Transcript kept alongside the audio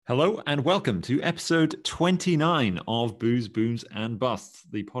Hello and welcome to episode 29 of Booze, Booms and Busts,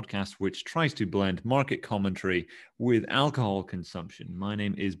 the podcast which tries to blend market commentary with alcohol consumption. My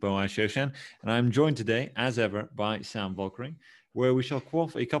name is Boaz Shoshan and I'm joined today, as ever, by Sam Volkering, where we shall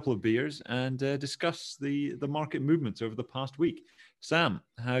quaff a couple of beers and discuss the market movements over the past week. Sam,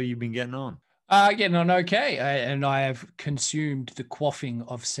 how have you been getting on? Getting on okay, and I have consumed the quaffing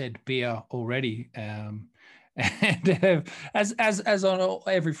of said beer already. And as on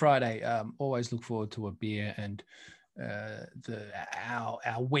every Friday, always look forward to a beer and our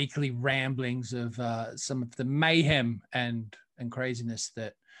weekly ramblings of some of the mayhem and craziness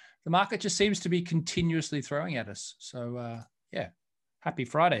that the market just seems to be continuously throwing at us. So yeah, happy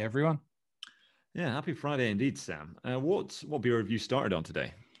Friday, everyone. Yeah, happy Friday indeed, Sam. What beer have you started on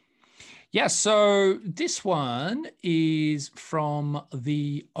today? Yeah, so this one is from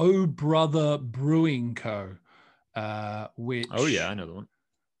the O Brother Brewing Co., which I know the one.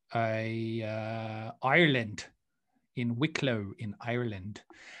 Ireland, in Wicklow in Ireland,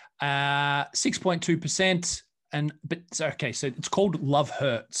 6.2%. So it's called Love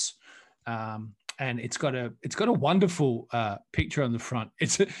Hurts, and it's got a wonderful picture on the front.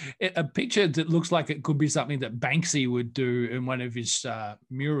 It's a picture that looks like it could be something that Banksy would do in one of his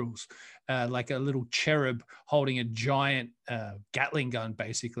murals, like a little cherub holding a giant Gatling gun,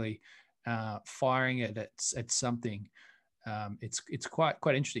 basically firing it at something. It's quite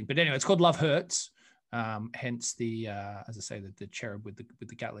interesting. But anyway, it's called Love Hurts. Hence the as I say, the cherub with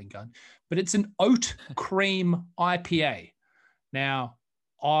the Gatling gun. But it's an oat cream IPA. Now,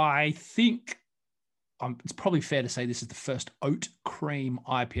 I think it's probably fair to say this is the first oat cream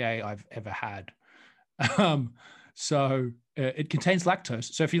IPA I've ever had. So it contains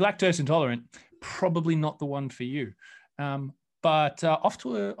lactose. So if you're lactose intolerant, probably not the one for you. But off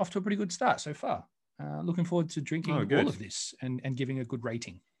to a pretty good start so far. Looking forward to drinking all of this and giving a good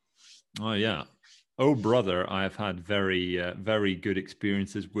rating. Oh yeah. Oh brother, I've had very good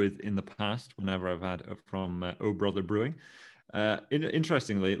experiences with in the past whenever I've had from Oh Brother Brewing.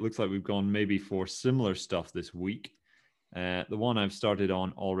 Interestingly, it looks like we've gone maybe for similar stuff this week. The one I've started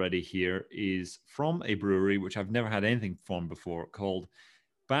on already here is from a brewery which I've never had anything from before, called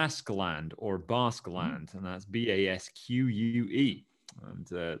Basqueland or Basqueland, and that's Basque. And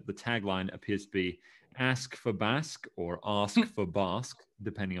the tagline appears to be "Ask for Basque" or "Ask for Basque,"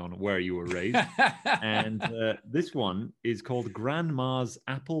 depending on where you were raised. And this one is called Grandma's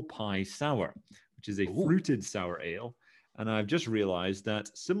Apple Pie Sour, which is a fruited sour ale. And I've just realized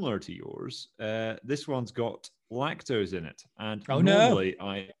that, similar to yours, this one's got lactose in it. And normally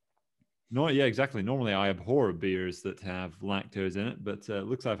I abhor beers that have lactose in it, but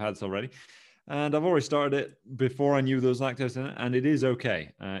looks like I've had this already. And I've already started it before I knew there was lactose in it, and it is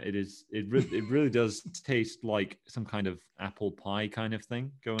okay. It really does taste like some kind of apple pie kind of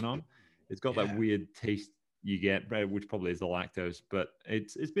thing going on. It's got that weird taste you get, which probably is the lactose, but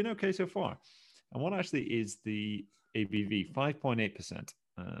it's been okay so far. And what actually is the ABV? 5.8%.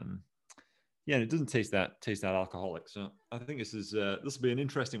 Yeah, and it doesn't taste that alcoholic. So I think this will be an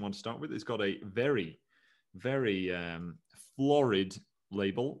interesting one to start with. It's got a very florid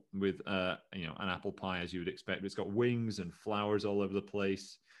label with an apple pie, as you would expect. It's got wings and flowers all over the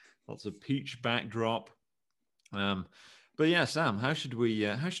place, lots of peach backdrop. But yeah, Sam, how should we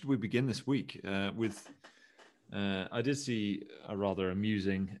begin this week with? I did see a rather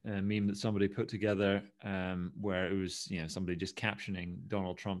amusing meme that somebody put together, where it was somebody just captioning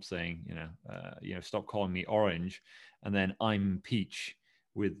Donald Trump saying stop calling me orange, and then I'm peach,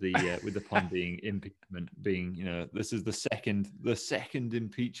 with the pun being impeachment, being this is the second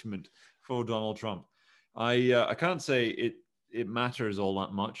impeachment for Donald Trump. I can't say it matters all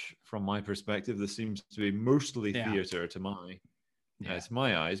that much from my perspective. This seems to be mostly theater to it's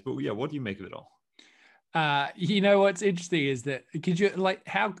my eyes. But yeah, what do you make of it all? What's interesting is that could you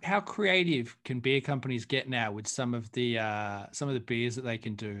how creative can beer companies get now with some of the beers that they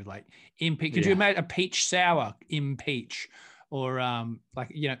can do, like impeach? Could you imagine a peach sour impeach? Or I know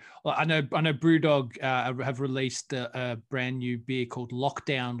BrewDog have released a brand new beer called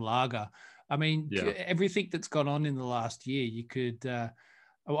Lockdown Lager. I mean, everything that's gone on in the last year, you could.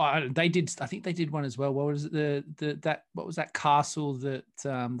 They did. I think they did one as well. What was it? What was that castle that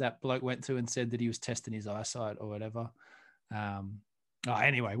that bloke went to and said that he was testing his eyesight or whatever.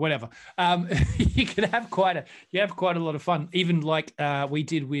 Anyway, whatever. You have quite a lot of fun. Even like we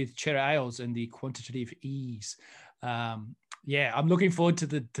did with Cheddar Ales and the quantitative ease. I'm looking forward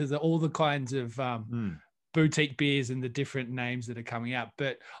to all the kinds of boutique beers and the different names that are coming out.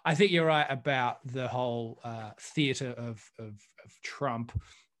 But I think you're right about the whole theater of Trump.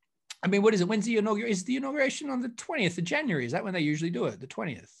 I mean, what is it? When's the inauguration? Is the inauguration on the 20th of January? Is that when they usually do it? The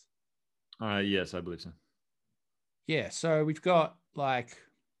 20th? Yes, I believe so. Yeah. So we've got like,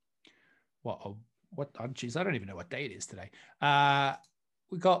 what? Oh, geez, I don't even know what day it is today.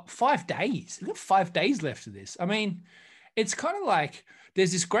 We've got 5 days. We've got 5 days left of this. I mean, it's kind of like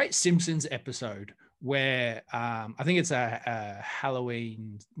there's this great Simpsons episode where I think it's a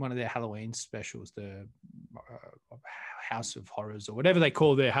Halloween, one of their Halloween specials, the House of Horrors or whatever they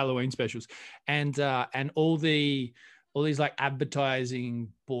call their Halloween specials, and all these like advertising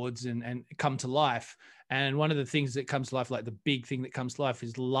boards and come to life. And one of the things that comes to life, like the big thing that comes to life,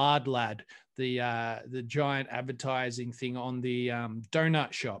 is Lard Lad, the giant advertising thing on the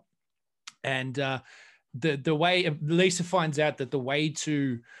donut shop. And the way Lisa finds out that the way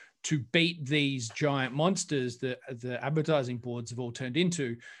to beat these giant monsters that the advertising boards have all turned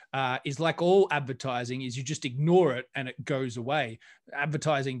into is like all advertising, is you just ignore it and it goes away.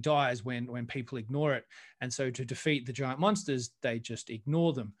 Advertising dies when people ignore it. And so to defeat the giant monsters, they just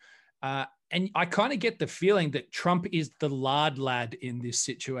ignore them. And I kind of get the feeling that Trump is the Lard Lad in this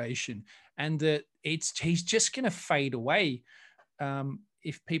situation, and that he's just going to fade away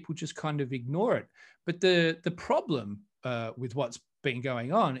if people just kind of ignore it. But the problem with what's been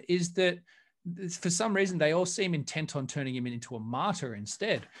going on is that for some reason they all seem intent on turning him into a martyr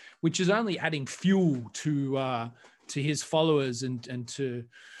instead, which is only adding fuel to his followers and to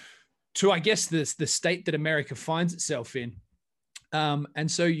I guess the state that America finds itself in. And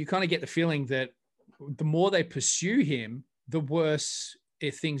so you kind of get the feeling that the more they pursue him, the worse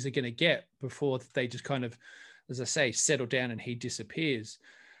things are going to get before they just kind of, as I say, settle down and he disappears.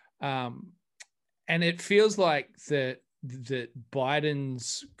 And it feels like that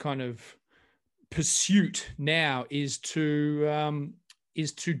Biden's kind of pursuit now is to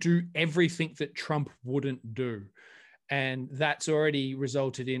do everything that Trump wouldn't do. And that's already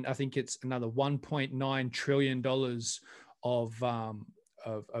resulted in, I think it's another $1.9 trillion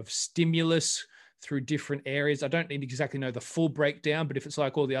of stimulus through different areas. I don't exactly know the full breakdown, but if it's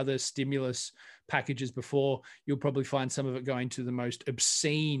like all the other stimulus packages before, you'll probably find some of it going to the most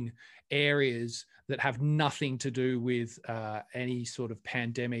obscene areas that have nothing to do with any sort of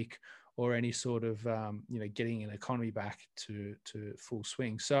pandemic or any sort of getting an economy back to full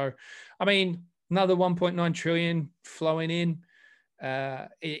swing. So, I mean, another 1.9 trillion flowing in.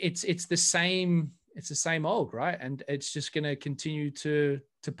 It's the same. It's the same old, right? And it's just going to continue to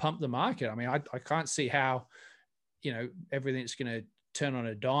pump the market. I mean, I can't see how, everything's going to turn on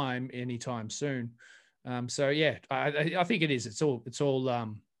a dime anytime soon. So yeah, I think it is. It's all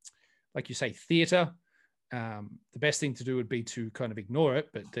like you say, theater. The best thing to do would be to kind of ignore it,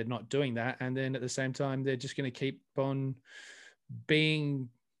 but they're not doing that. And then at the same time, they're just going to keep on being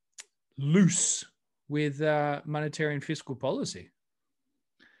loose with monetary and fiscal policy.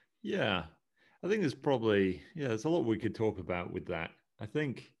 Yeah. I think there's a lot we could talk about with that. I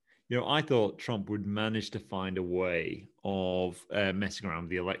think, I thought Trump would manage to find a way of messing around with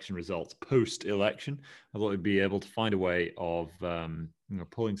the election results post-election. I thought he'd be able to find a way of,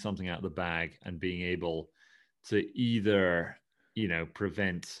 pulling something out of the bag and being able to either,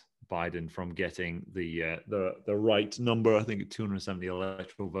 prevent Biden from getting the right number, I think 270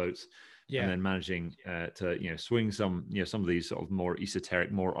 electoral votes, and then managing to, swing some of these sort of more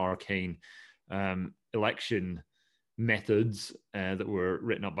esoteric, more arcane election methods that were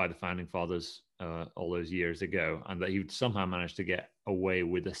written up by the founding fathers all those years ago, and that he would somehow manage to get away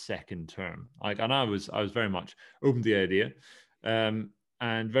with a second term. And I was very much open to the idea,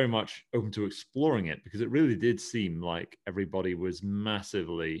 and very much open to exploring it, because it really did seem like everybody was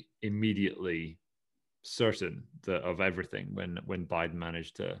massively immediately certain of everything when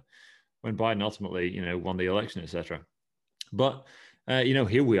Biden ultimately won the election, etc. But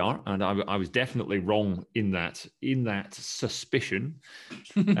here we are, and I was definitely wrong in that suspicion.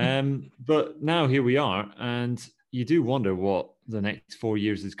 But now here we are, and you do wonder what the next 4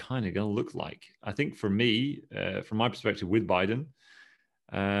 years is kind of going to look like. I think for me, from my perspective with Biden,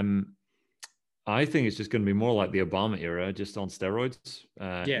 I think it's just going to be more like the Obama era, just on steroids.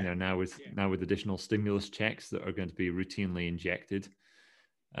 Now with additional stimulus checks that are going to be routinely injected,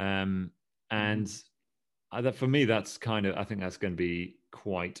 and. For me, that's I think that's going to be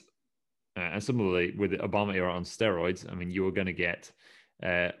quite, and similarly with the Obama era on steroids. I mean, you were going to get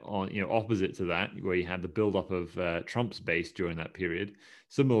opposite to that, where you had the buildup of Trump's base during that period.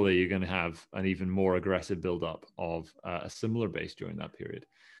 Similarly, you're going to have an even more aggressive buildup of a similar base during that period.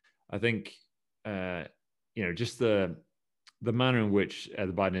 I think, just the manner in which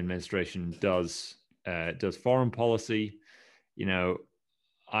the Biden administration does foreign policy,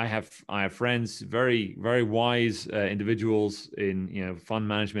 I have friends, very very wise individuals in fund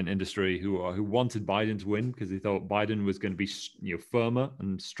management industry who wanted Biden to win because they thought Biden was going to be firmer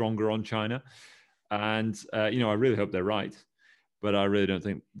and stronger on China, and I really hope they're right, but I really don't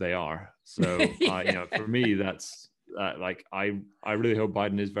think they are. So for me, that's like I really hope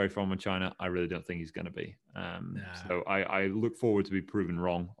Biden is very firm on China. I really don't think he's going to be. So I look forward to be proven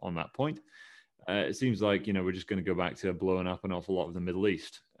wrong on that point. It seems like we're just going to go back to blowing up an awful lot of the Middle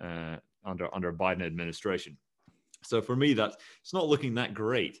East under a Biden administration. So for me, it's not looking that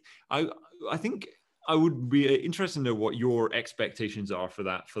great. I think I would be interested to know what your expectations are for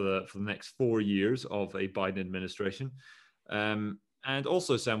that for the next 4 years of a Biden administration, and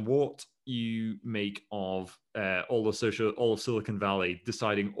also Sam, what you make of all of Silicon Valley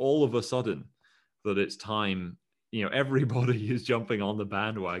deciding all of a sudden that it's time. Everybody is jumping on the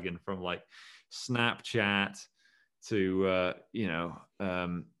bandwagon from like Snapchat to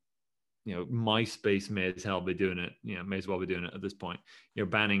MySpace may as well be doing it. May as well be doing it at this point.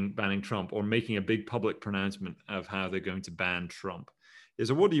 Banning Trump or making a big public pronouncement of how they're going to ban Trump.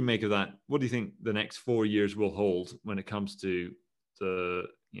 So what do you make of that? What do you think the next 4 years will hold when it comes to the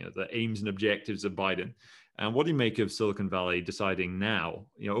aims and objectives of Biden? And what do you make of Silicon Valley deciding now,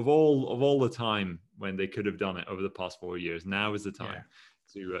 of all the time when they could have done it over the past 4 years, now is the time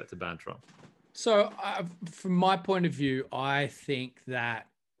to ban Trump? So from my point of view, I think that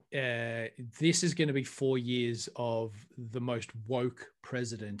this is going to be 4 years of the most woke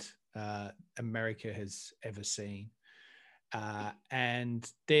president America has ever seen.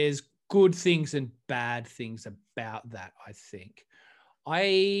 And there's good things and bad things about that, I think.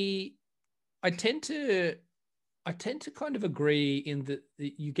 I tend to kind of agree in that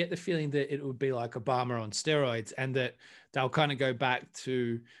you get the feeling that it would be like Obama on steroids, and that they'll kind of go back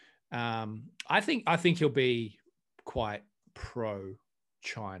to. I think he'll be quite pro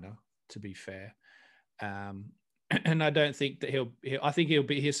China, to be fair, and I don't think that he'll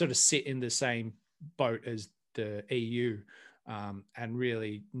sort of sit in the same boat as the EU, and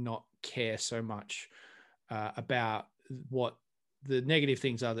really not care so much about what the negative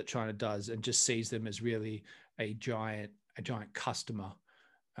things are that China does, and just sees them as really a giant customer.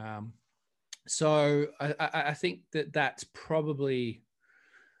 So I think that's probably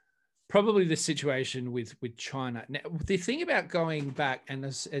the situation with China. Now, the thing about going back, and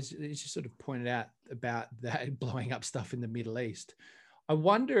as you sort of pointed out about that blowing up stuff in the Middle East, I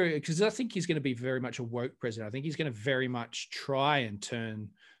wonder, because I think he's going to be very much a woke president. I think he's going to very much try and turn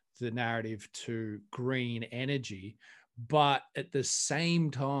the narrative to green energy. But at the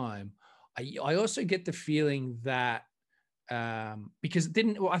same time, I also get the feeling that because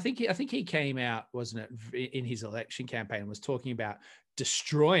I think he came out, wasn't it, in his election campaign, was talking about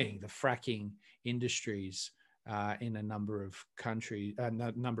destroying the fracking industries in a number of countries, a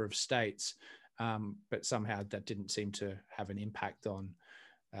number of states, but somehow that didn't seem to have an impact on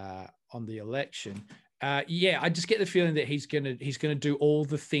the election. I just get the feeling that he's gonna do all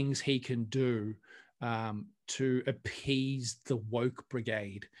the things he can do to appease the woke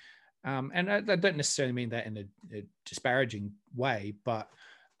brigade. And I don't necessarily mean that in a disparaging way, but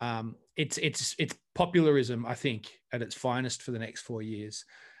it's popularism, I think, at its finest for the next 4 years.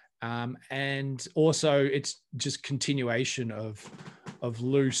 And also it's just continuation of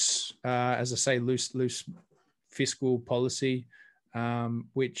loose, as I say, loose fiscal policy,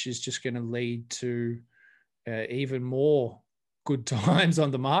 which is just going to lead to even more good times on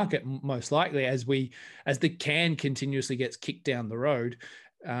the market, most likely, as the can continuously gets kicked down the road.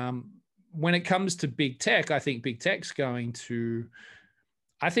 When it comes to big tech, I think big tech's they're going to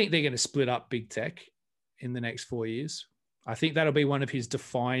split up big tech in the next 4 years. I think that'll be one of his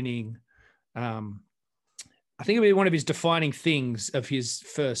defining, things of his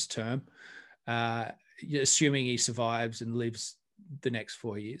first term, assuming he survives and lives the next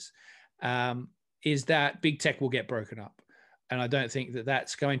 4 years, is that big tech will get broken up. And I don't think that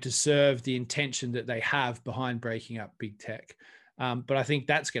that's going to serve the intention that they have behind breaking up big tech. But I think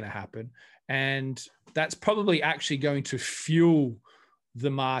that's going to happen. And that's probably actually going to fuel the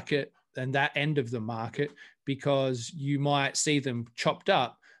market and that end of the market, because you might see them chopped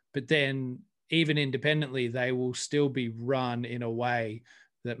up, but then even independently, they will still be run in a way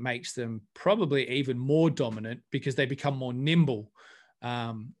that makes them probably even more dominant because they become more nimble.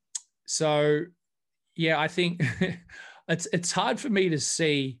 So, yeah, I think it's hard for me to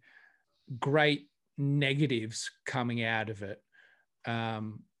see great negatives coming out of it.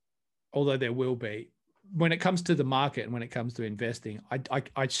 Although there will be. When it comes to the market and when it comes to investing,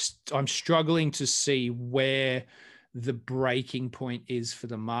 I'm struggling to see where the breaking point is for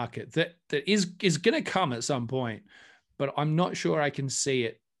the market. That is going to come at some point, but I'm not sure I can see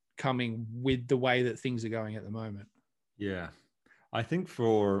it coming with the way that things are going at the moment. Yeah. I think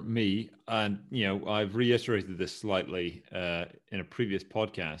for me, and I've reiterated this slightly in a previous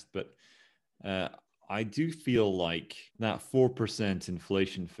podcast, but I do feel like that 4%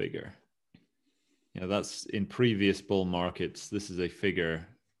 inflation figure, that's in previous bull markets. This is a figure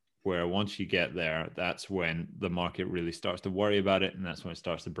where once you get there, that's when the market really starts to worry about it, and that's when it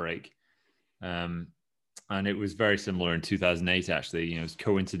starts to break. And it was very similar in 2008, actually. It was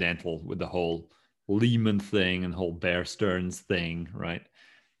coincidental with the whole Lehman thing and the whole Bear Stearns thing, right?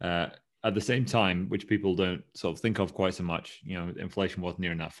 At the same time, which people don't sort of think of quite so much, inflation wasn't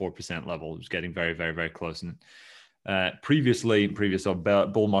near that 4% level. It was getting very, very, very close. And previous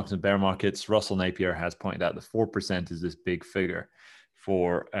bull markets and bear markets, Russell Napier has pointed out that 4% is this big figure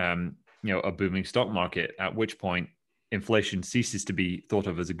for a booming stock market, at which point inflation ceases to be thought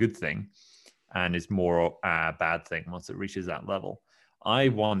of as a good thing and is more a bad thing once it reaches that level. I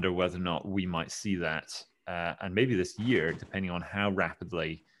wonder whether or not we might see that, and maybe this year, depending on how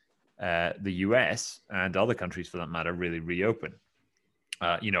rapidly the US and other countries, for that matter, really reopen.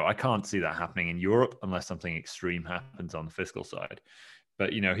 I can't see that happening in Europe unless something extreme happens on the fiscal side.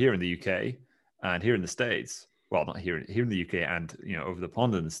 But here in the UK and here in the States, well, not here in the UK and over the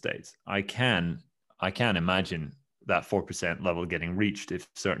pond in the States, I can imagine that 4% level getting reached if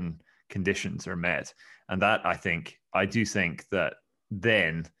certain conditions are met. And that I do think that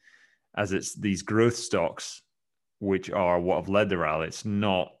then, as it's these growth stocks, which are what have led the rally, it's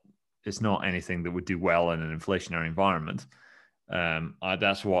not anything that would do well in an inflationary environment.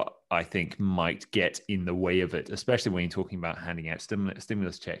 That's what I think might get in the way of it, especially when you're talking about handing out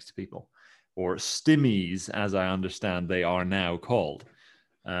stimulus checks to people, or stimmies, as I understand they are now called.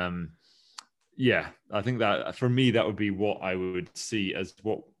 Yeah, I think that for me, that would be what I would see as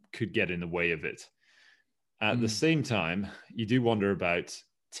what could get in the way of it. At the same time, you do wonder about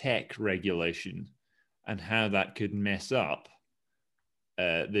tech regulation and how that could mess up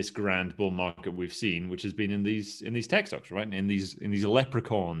this grand bull market we've seen, which has been in these tech stocks, right? In these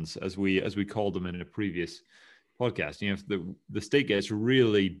leprechauns, as we called them in a previous podcast. If the state gets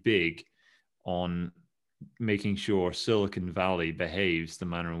really big on making sure Silicon Valley behaves the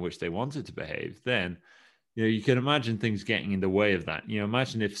manner in which they want it to behave, then you can imagine things getting in the way of that.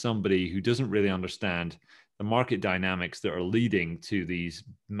 Imagine if somebody who doesn't really understand the market dynamics that are leading to these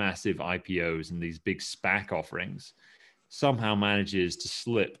massive IPOs and these big SPAC offerings somehow manages to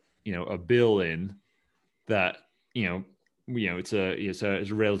slip, a bill in that, it's a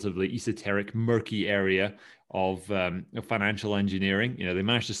relatively esoteric, murky area of financial engineering. They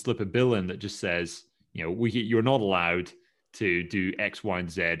managed to slip a bill in that just says, you're not allowed to do X, Y,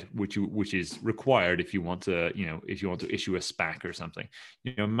 and Z, which is required if you want to, issue a SPAC or something.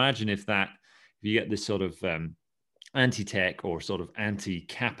 Imagine if you get this sort of anti-tech or sort of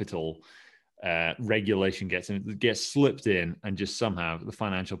anti-capital regulation gets slipped in, and just somehow the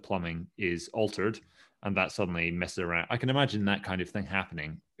financial plumbing is altered, and that suddenly messes around. I can imagine that kind of thing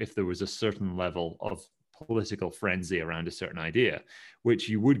happening if there was a certain level of political frenzy around a certain idea, which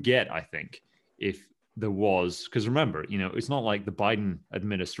you would get, I think, if there was, because remember, it's not like the Biden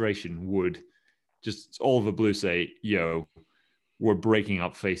administration would just all of the blue say, we're breaking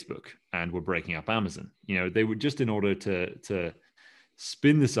up Facebook and we're breaking up Amazon. They would just, in order to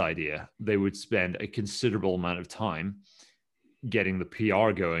spin this idea, they would spend a considerable amount of time getting the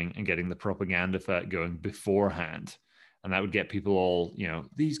PR going and getting the propaganda going beforehand. And that would get people all,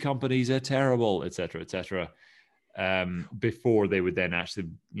 these companies are terrible, et cetera, before they would then actually,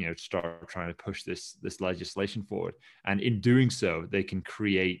 start trying to push this legislation forward. And in doing so, they can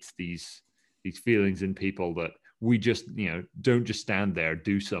create these feelings in people that we just, don't just stand there,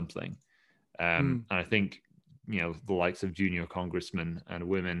 do something. And I think, the likes of junior congressmen and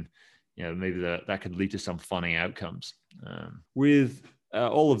women, maybe that could lead to some funny outcomes. With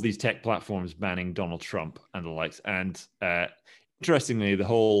all of these tech platforms banning Donald Trump and the likes, and interestingly, the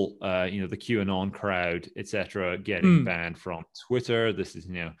whole, the QAnon crowd, etc., getting banned from Twitter. This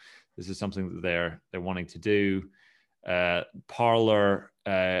is something that they're wanting to do. Parler,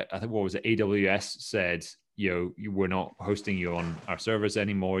 I think, what was it? AWS said, we're not hosting you on our servers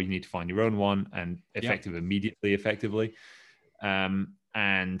anymore. You need to find your own one, and effectively.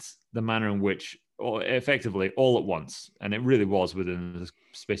 And the manner in which, effectively, all at once, and it really was within the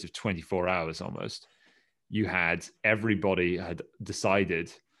space of 24 hours almost, everybody had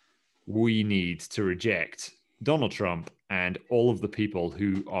decided we need to reject Donald Trump and all of the people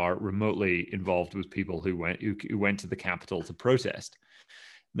who are remotely involved with people who went to the Capitol to protest.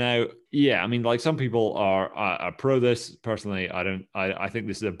 Now, I mean, like, some people are pro this. Personally, I don't. I think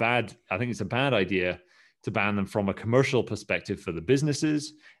this is a bad. I think it's a bad idea to ban them from a commercial perspective for the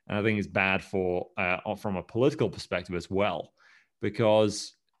businesses. And I think it's bad for from a political perspective as well,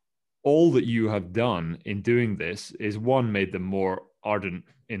 because all that you have done in doing this is, one, made them more ardent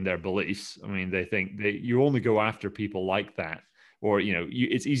in their beliefs. I mean, they think you only go after people like that, or,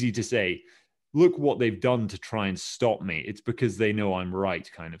 it's easy to say, look what they've done to try and stop me. It's because they know I'm right,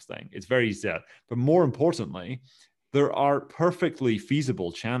 kind of thing. It's very sad. But more importantly, there are perfectly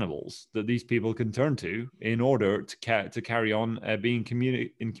feasible channels that these people can turn to in order to carry on being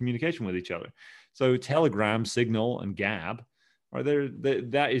in communication with each other. So Telegram, Signal, and Gab are there.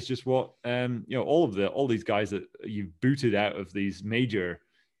 That is just what all these guys that you've booted out of these major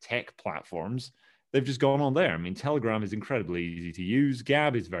tech platforms. They've just gone on there. I mean, Telegram is incredibly easy to use.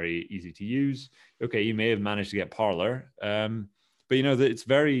 Gab is very easy to use. Okay, you may have managed to get Parler, but that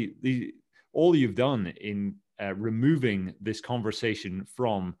it's all you've done in removing this conversation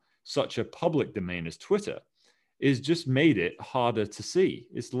from such a public domain as Twitter is just made it harder to see.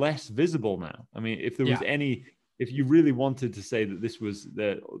 It's less visible now. I mean, if there was if you really wanted to say that this was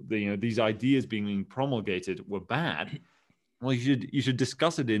these ideas being promulgated were bad, well, you should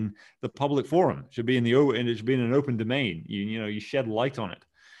discuss it in the public forum. It should be it should be in an open domain. You shed light on it,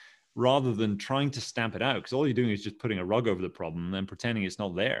 rather than trying to stamp it out, because all you're doing is just putting a rug over the problem and then pretending it's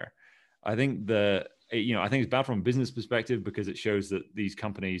not there. I think I think it's bad from a business perspective, because it shows that these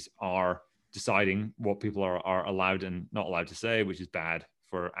companies are deciding what people are allowed and not allowed to say, which is bad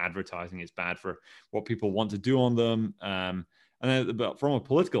for advertising. It's bad for what people want to do on them. But from a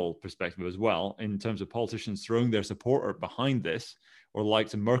political perspective as well, in terms of politicians throwing their support behind this, or like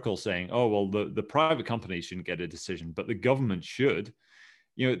to Merkel saying, oh, well, the private companies shouldn't get a decision, but the government should.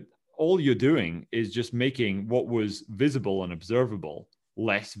 All you're doing is just making what was visible and observable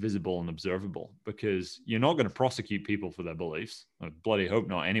less visible and observable, because you're not going to prosecute people for their beliefs. I bloody hope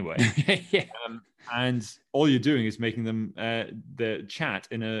not anyway. Yeah. And all you're doing is making them the chat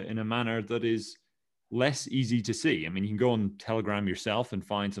in a manner that is less easy to see. I mean, you can go on Telegram yourself and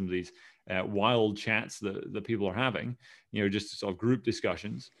find some of these wild chats that people are having, just sort of group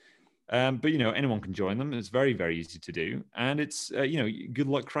discussions. But anyone can join them. It's very, very easy to do, and it's good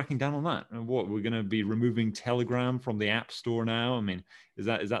luck cracking down on that. And what, we're going to be removing Telegram from the App Store now? I mean, is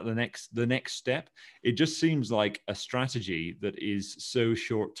that the next step? It just seems like a strategy that is so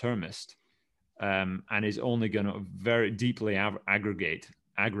short-termist, and is only going to very deeply aggravate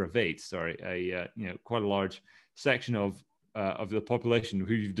quite a large section of the population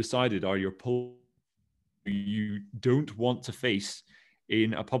who you've decided are your you don't want to face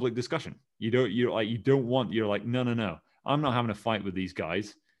in a public discussion. You're like, no, I'm not having a fight with these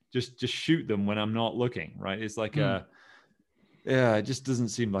guys. Just shoot them when I'm not looking, right? It's like it just doesn't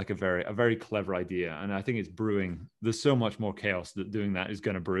seem like a very clever idea. And I think it's brewing. There's so much more chaos that doing that is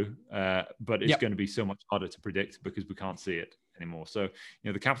going to brew, but it's going to be so much harder to predict because we can't see it anymore. So,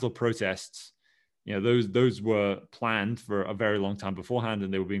 the Capitol protests, those were planned for a very long time beforehand,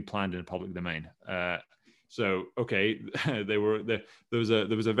 and they were being planned in a public domain. So, okay, there was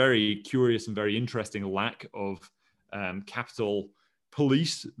a very curious and very interesting lack of Capitol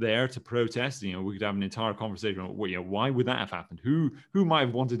police there to protest. We could have an entire conversation on why would that have happened? Who might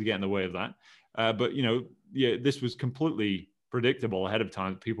have wanted to get in the way of that? But this was completely predictable ahead of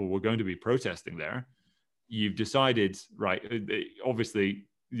time. People were going to be protesting there. You've decided, right? Obviously,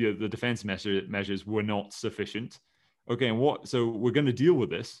 the defense measures were not sufficient. Okay, and so we're going to deal with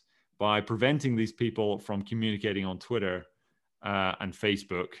this by preventing these people from communicating on Twitter and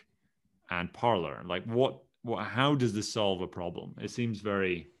Facebook and Parler. Like, how does this solve a problem? It seems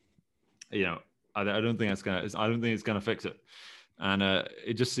very, I don't think it's gonna fix it, and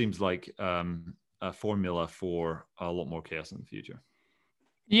it just seems like a formula for a lot more chaos in the future.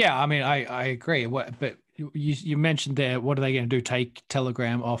 Yeah, I mean, I agree. But you mentioned there, what are they going to do? Take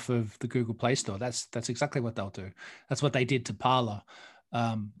Telegram off of the Google Play Store? That's exactly what they'll do. That's what they did to Parler.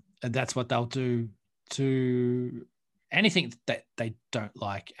 And that's what they'll do to anything that they don't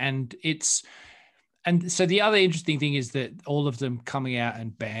like. And so the other interesting thing is that all of them coming out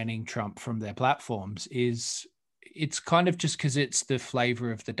and banning Trump from their platforms it's kind of just because it's the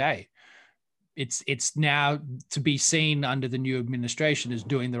flavor of the day. It's now to be seen under the new administration as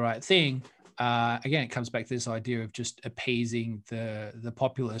doing the right thing. Again, it comes back to this idea of just appeasing the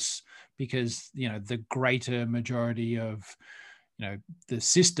populace, because the greater majority of the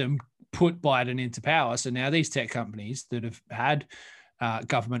system put Biden into power. So now these tech companies that have had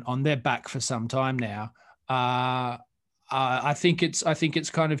government on their back for some time now, I think it's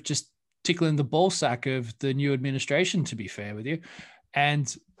kind of just tickling the ball sack of the new administration, to be fair with you.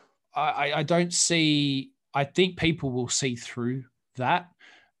 And I think people will see through that.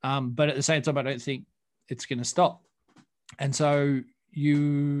 But at the same time, I don't think it's going to stop. And so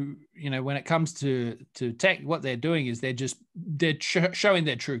you know, when it comes to tech, what they're doing is they're showing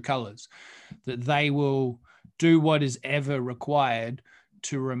their true colors, that they will do what is ever required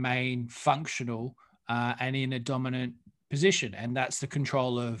to remain functional and in a dominant position, and that's the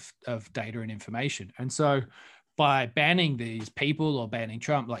control of data and information. And so by banning these people or banning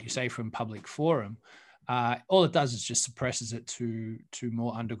Trump, like you say, from public forum, all it does is just suppresses it to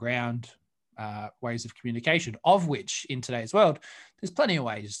more underground ways of communication, of which in today's world, there's plenty of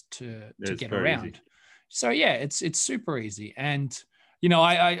ways to get around. Easy. So yeah, it's super easy. And, you know,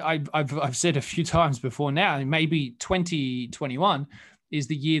 I've said a few times before now, and maybe 2021 is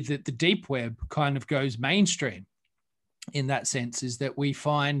the year that the deep web kind of goes mainstream. In that sense, is that we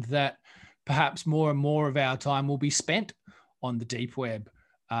find that perhaps more and more of our time will be spent on the deep web,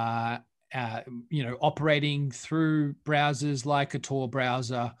 you know, operating through browsers like a Tor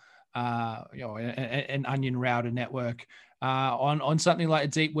browser, you know, an Onion router network, on something like a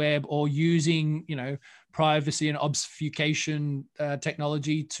deep web, or using, you know, privacy and obfuscation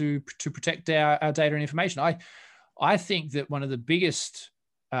technology to protect our data and information. I think that one of the biggest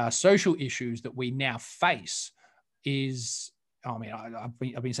social issues that we now face is, I mean, I've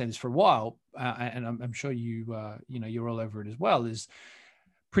been saying this for a while, and I'm sure you know, you're all over it as well, is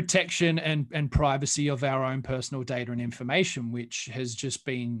protection and privacy of our own personal data and information, which has just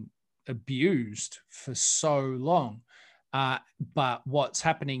been abused for so long. But what's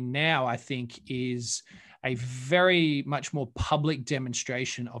happening now, I think, is a very much more public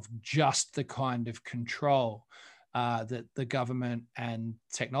demonstration of just the kind of control that the government and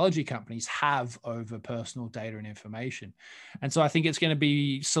technology companies have over personal data and information. And so I think it's going to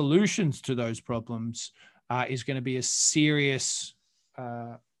be solutions to those problems is going to be a serious, you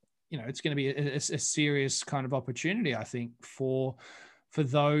know, it's going to be a serious kind of opportunity, I think, for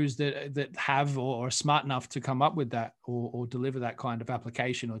those that have or are smart enough to come up with that or deliver that kind of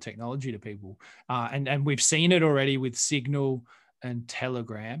application or technology to people. And we've seen it already with Signal and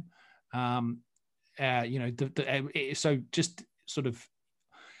Telegram. You know, so just sort of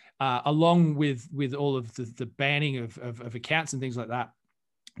along with all of the banning of accounts and things like that,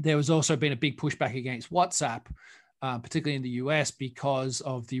 there was also been a big pushback against WhatsApp, particularly in the US, because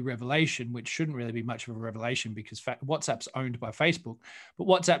of the revelation, which shouldn't really be much of a revelation because WhatsApp's owned by Facebook, but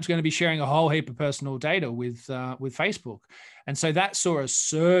WhatsApp's going to be sharing a whole heap of personal data with Facebook. And so that saw a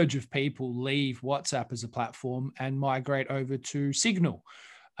surge of people leave WhatsApp as a platform and migrate over to Signal.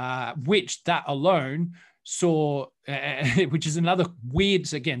 Which that alone saw, which is another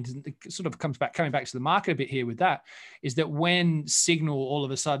weird, again, sort of coming back to the market a bit here with that, is that when Signal all of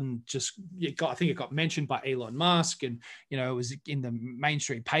a sudden I think it got mentioned by Elon Musk, and, you know, it was in the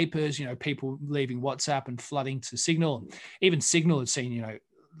mainstream papers, you know, people leaving WhatsApp and flooding to Signal. Even Signal had seen, you know,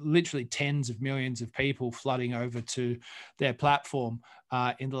 literally tens of millions of people flooding over to their platform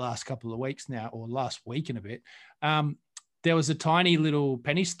in the last couple of weeks now, or last week and a bit. There was a tiny little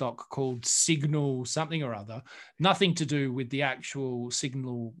penny stock called Signal something or other, nothing to do with the actual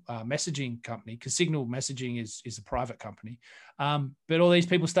Signal messaging company, because Signal messaging is a private company. But all these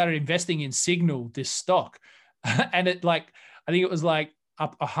people started investing in Signal, this stock. And it, like, I think it was like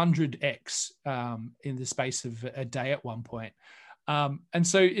up 100x in the space of a day at one point. And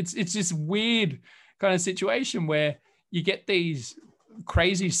so it's this weird kind of situation where you get these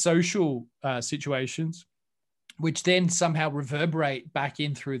crazy social situations, which then somehow reverberate back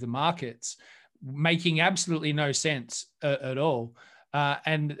in through the markets, making absolutely no sense at all.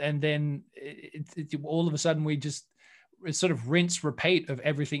 And then all of a sudden we just sort of rinse repeat of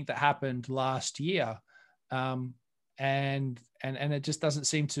everything that happened last year. And it just doesn't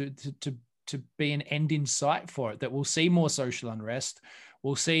seem to be an end in sight for it, that we'll see more social unrest.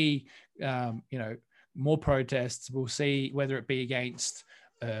 We'll see, you know, more protests. We'll see whether it be against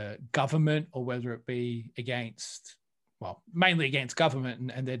government or whether it be against, well, mainly against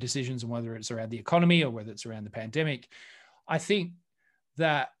government and their decisions, and whether it's around the economy or whether it's around the pandemic. I think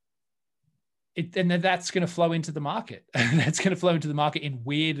that that's going to flow into the market. That's going to flow into the market in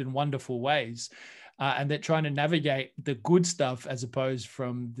weird and wonderful ways. And they're trying to navigate the good stuff as opposed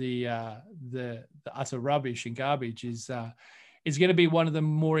from the utter rubbish and garbage is going to be one of the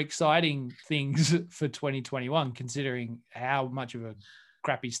more exciting things for 2021, considering how much of a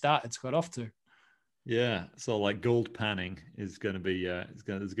crappy start it's got off to. Yeah, so like gold panning is going to be there's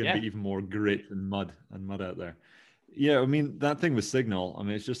going to be even more grit and mud out there. Yeah, I mean, that thing with Signal, I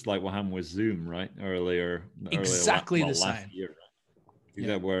mean, it's just like what happened with Zoom, right? Exactly the same. Last year, right?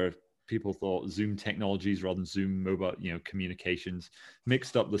 Yeah, where people thought Zoom technologies rather than Zoom mobile, you know, communications,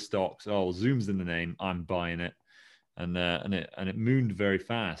 mixed up the stocks. Oh, Zoom's in the name, I'm buying it, and it mooned very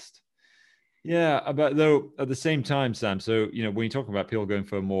fast. Yeah, but though at the same time, Sam. So when you talk about people going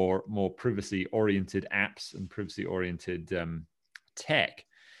for more privacy oriented apps and privacy oriented tech,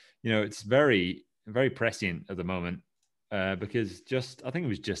 it's very very prescient at the moment because I think it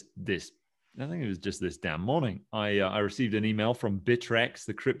was just this. I think it was just this damn morning. I received an email from Bitrex,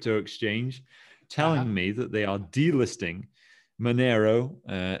 the crypto exchange, telling me that they are delisting Monero,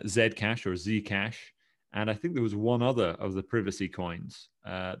 Zcash or Zcash, and I think there was one other of the privacy coins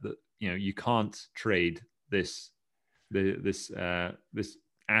that you can't trade this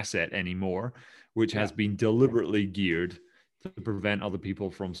asset anymore, which has been deliberately geared to prevent other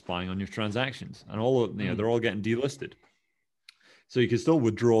people from spying on your transactions, and they're all getting delisted. So you can still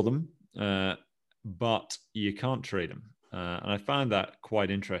withdraw them, but you can't trade them. And I found that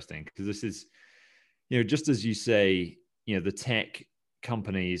quite interesting because this is, just as you say, the tech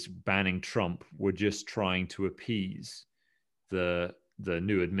companies banning Trump were just trying to appease the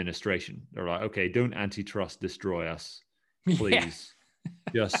new administration. They're like, okay, don't antitrust destroy us, please.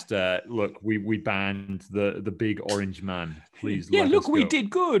 Yeah. Just look, we banned the big orange man. Please let us go. We did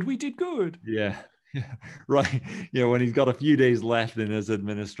good. We did good. Yeah. Right. When he's got a few days left in his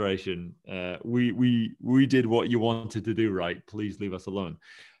administration, we did what you wanted to do, right? Please leave us alone.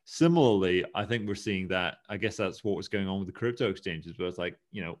 Similarly, I think we're seeing that. I guess that's what was going on with the crypto exchanges, where it's like,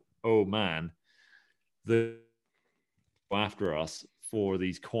 oh man, they're after us for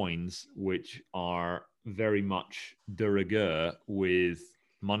these coins, which are very much de rigueur with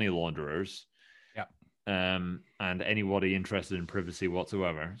money launderers, and anybody interested in privacy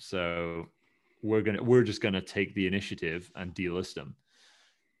whatsoever. So we're just gonna take the initiative and delist them.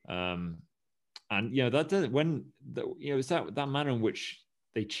 And that does, it's that manner in which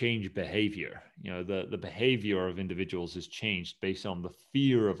they change behavior. The behavior of individuals has changed based on the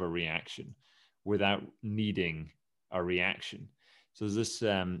fear of a reaction without needing a reaction. So there's this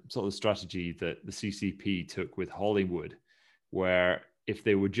sort of strategy that the CCP took with Hollywood, where if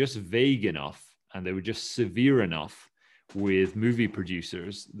they were just vague enough and they were just severe enough with movie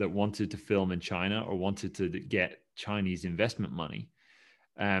producers that wanted to film in China or wanted to get Chinese investment money,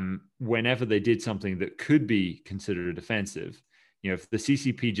 whenever they did something that could be considered offensive, if the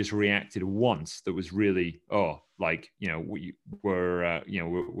CCP just reacted once, that was really, we're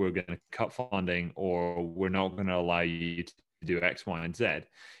going to cut funding, or we're not going to allow you to do X, Y, and Z.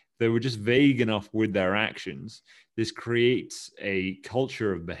 They were just vague enough with their actions. This creates a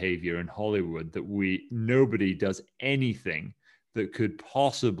culture of behavior in Hollywood that nobody does anything that could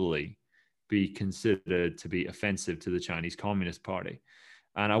possibly be considered to be offensive to the Chinese Communist Party.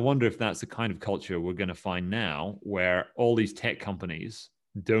 And I wonder if that's the kind of culture we're going to find now, where all these tech companies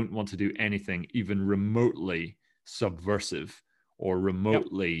don't want to do anything even remotely subversive or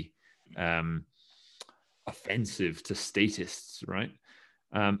remotely offensive to statists, right?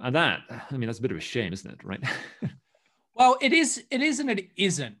 And that's a bit of a shame, isn't it? Right? Well, it is and it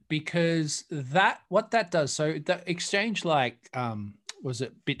isn't, because what that does. So the exchange, like, was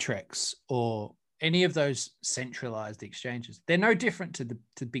it Bitrex or any of those centralized exchanges, they're no different to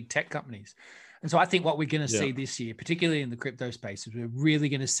the big tech companies. And so I think what we're going to see this year, particularly in the crypto space, is we're really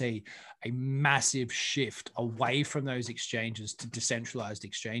going to see a massive shift away from those exchanges to decentralized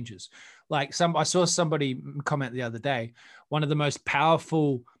exchanges. Like I saw somebody comment the other day, one of the most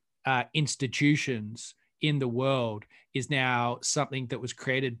powerful institutions in the world is now something that was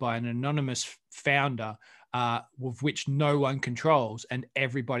created by an anonymous founder, with which no one controls, and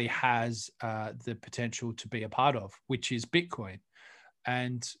everybody has the potential to be a part of, which is Bitcoin.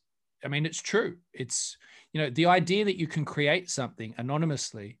 And it's true. It's, the idea that you can create something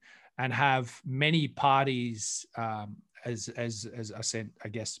anonymously and have many parties as I said, I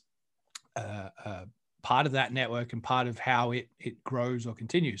guess, part of that network and part of how it grows or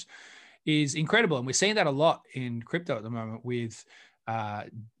continues is incredible. And we're seeing that a lot in crypto at the moment with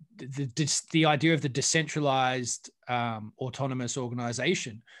the idea of the decentralized autonomous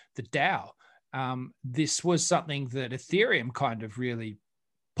organization, the DAO. This was something that Ethereum kind of really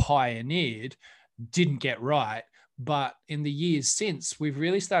pioneered, didn't get right, but in the years since, we've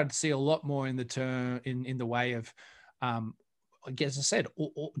really started to see a lot more in the way of, I guess I said,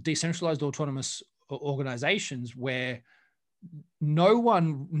 decentralized autonomous organizations where no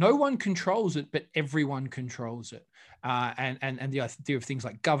one controls it, but everyone controls it. And the idea of things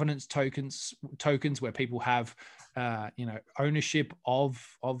like governance tokens where people have ownership of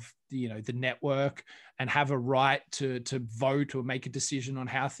the network and have a right to vote or make a decision on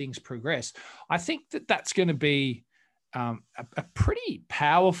how things progress. I think that's going to be a pretty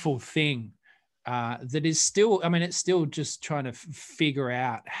powerful thing that is still, I mean, it's still just trying to figure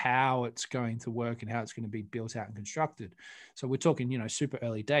out how it's going to work and how it's going to be built out and constructed. So we're talking, super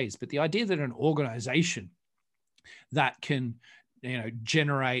early days, but the idea that an organization that can,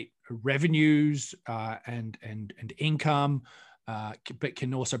 generate revenues and income, but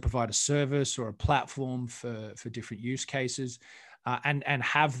can also provide a service or a platform for different use cases, and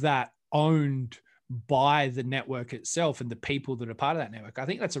have that owned by the network itself and the people that are part of that network. I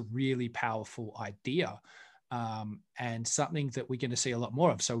think that's a really powerful idea, and something that we're going to see a lot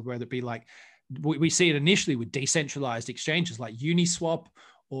more of. So whether it be like, we see it initially with decentralized exchanges like Uniswap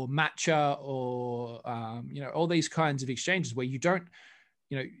or Matcha or, all these kinds of exchanges where you don't,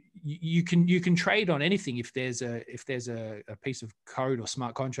 you can trade on anything. If there's a piece of code or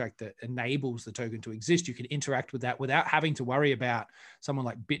smart contract that enables the token to exist, you can interact with that without having to worry about someone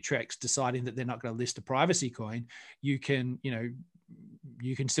like Bittrex deciding that they're not going to list a privacy coin. You can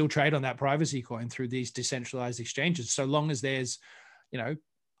still trade on that privacy coin through these decentralized exchanges, so long as there's,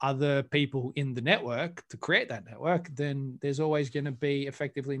 other people in the network to create that network, then there's always going to be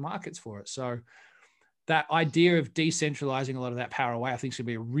effectively markets for it. So that idea of decentralizing a lot of that power away, I think, should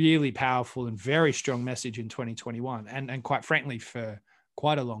be a really powerful and very strong message in 2021, and quite frankly, for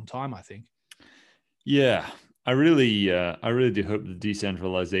quite a long time, I think. Yeah, I really do hope the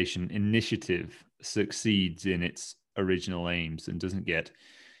decentralization initiative succeeds in its original aims and doesn't get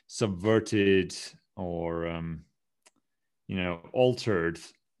subverted or altered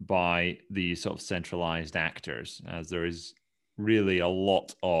by the sort of centralized actors, as there is really a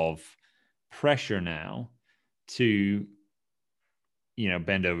lot of pressure now to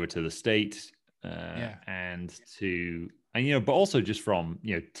bend over to the state, but also just from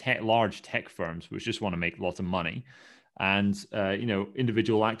large tech firms which just want to make lots of money, and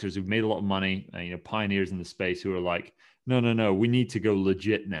individual actors who've made a lot of money, pioneers in the space who are like, no, we need to go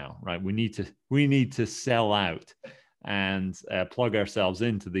legit now, right? We need to sell out and plug ourselves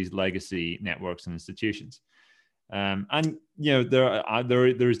into these legacy networks and institutions. There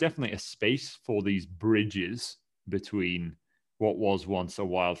is definitely a space for these bridges between what was once a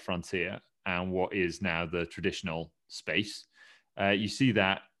wild frontier and what is now the traditional space. You see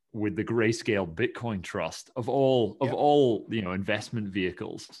that with the Grayscale Bitcoin Trust of all investment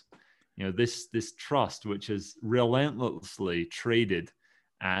vehicles. This trust, which has relentlessly traded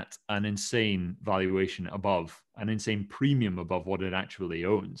at an insane valuation an insane premium above what it actually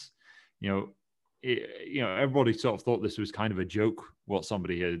owns. Everybody sort of thought this was kind of a joke,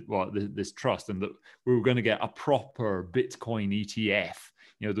 this trust, and that we were going to get a proper Bitcoin ETF.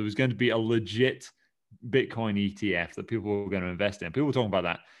 There was going to be a legit Bitcoin ETF that people were going to invest in. People were talking about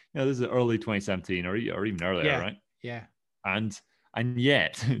that. This is early 2017 or even earlier, right? Yeah. And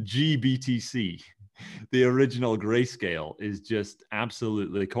yet GBTC, the original Grayscale, is just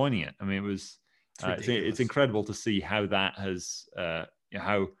absolutely coining it. I mean, it was it's incredible to see how that has 3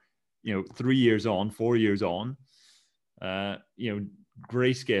 years on, 4 years on,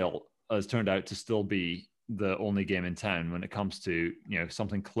 Grayscale has turned out to still be the only game in town when it comes to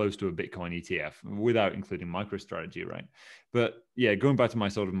something close to a Bitcoin ETF, without including MicroStrategy, right? But yeah, going back to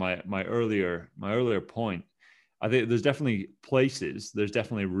my earlier point, I think there's definitely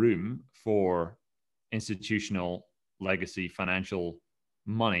room for institutional legacy financial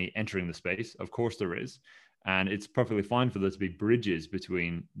money entering the space. Of course there is. And it's perfectly fine for there to be bridges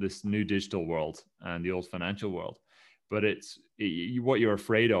between this new digital world and the old financial world. But what you're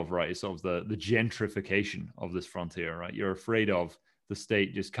afraid of, right, is sort of the gentrification of this frontier, right? You're afraid of the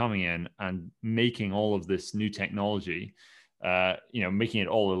state just coming in and making all of this new technology, making it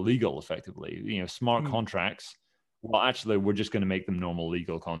all illegal effectively. Smart contracts. Well, actually, we're just going to make them normal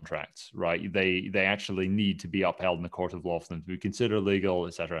legal contracts, right? They actually need to be upheld in the court of law for them to be considered legal,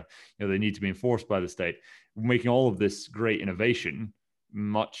 etc. They need to be enforced by the state, making all of this great innovation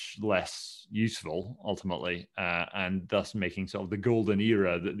much less useful ultimately, and thus making sort of the golden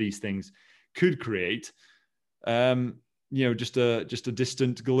era that these things could create, just a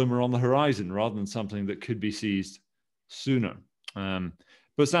distant glimmer on the horizon rather than something that could be seized sooner.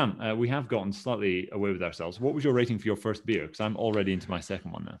 But Sam, we have gotten slightly away with ourselves. What was your rating for your first beer? Because I'm already into my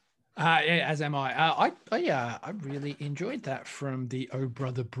second one now. Yeah, as am I. I really enjoyed that from the O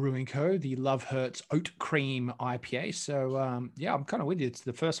Brother Brewing Co., the Love Hurts Oat Cream IPA. So I'm kind of with you. It's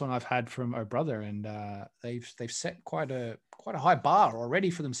the first one I've had from O Brother, and they've set quite a high bar already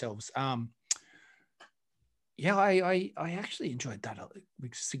for themselves. I actually enjoyed that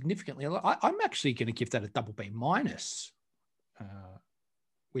significantly. I'm actually going to give that a double B minus,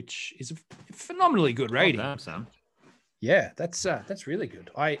 which is a phenomenally good rating. Well done, Sam. Yeah, that's really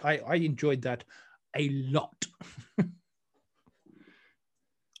good. I enjoyed that a lot.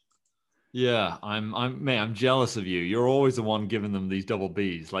 Yeah, I'm jealous of you. You're always the one giving them these double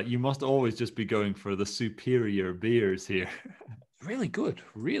Bs. Like you must always just be going for the superior beers here. Really good,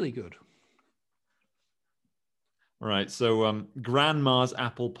 really good. All right, so Grandma's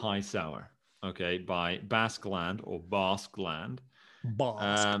Apple Pie Sour, okay, by Basque Land or Basque Land.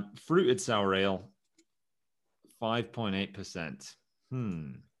 Basque. Fruited sour ale, 5.8%.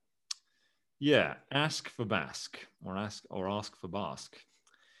 Yeah, ask for Basque or ask for Basque.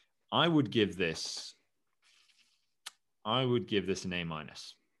 I would give this an A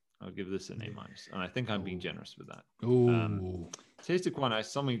minus. I would give this an A minus, and I think I'm being generous with that. Ooh. Tasted quite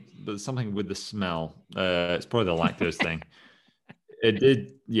nice. Something with the smell. It's probably the lactose thing. It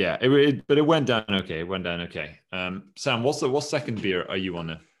did, yeah. But it went down okay. It went down okay. Sam, what second beer are you on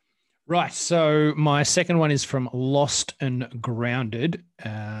now? Right. So my second one is from Lost and Grounded,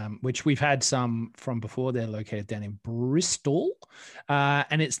 which we've had some from before. They're located down in Bristol,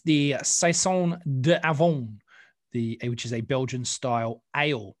 and it's the Saison d'Avon, which is a Belgian style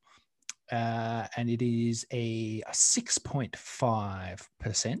ale. And it is a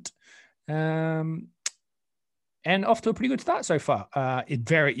 6.5%. And off to a pretty good start so far.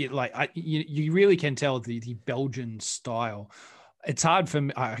 You really can tell the Belgian style. It's hard for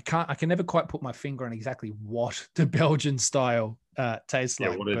me. I can never quite put my finger on exactly what the Belgian style tastes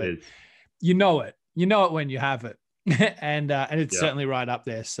like. What it is. You know it when you have it, and it's certainly right up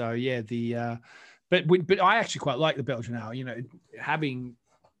there. So yeah, but I actually quite like the Belgian ale. You know, having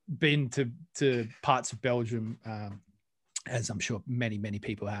been to parts of Belgium, as I'm sure many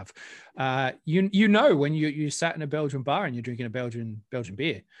people have, you know when you sat in a Belgian bar and you're drinking a Belgian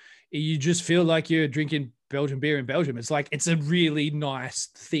beer, you just feel like you're drinking Belgian beer in Belgium. It's like it's a really nice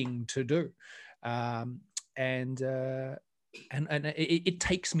thing to do, and it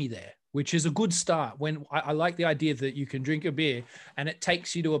takes me there, which is a good start. When I like the idea that you can drink a beer and it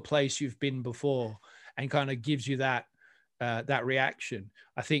takes you to a place you've been before and kind of gives you that reaction.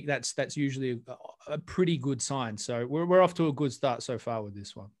 I think that's usually a pretty good sign. So we're off to a good start so far with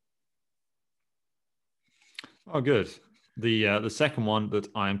this one. Oh, good. The second one that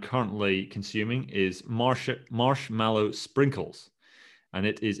I am currently consuming is Marshmallow Sprinkles, and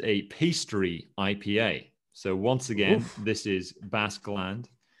it is a pastry IPA. So once again, This is Basque Land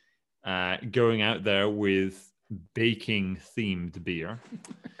going out there with baking themed beer.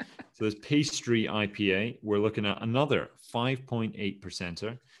 So this pastry IPA, we're looking at another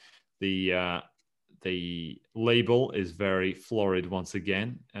 5.8%er. The label is very florid once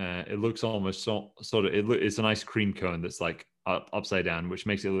again. It looks almost it's an ice cream cone that's like upside down, which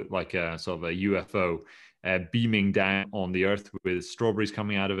makes it look like a sort of a UFO beaming down on the earth with strawberries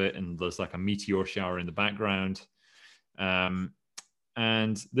coming out of it, and there's like a meteor shower in the background. And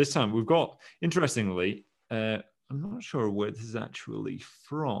this time we've got, interestingly, I'm not sure where this is actually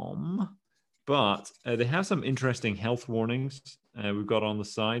from, but they have some interesting health warnings we've got on the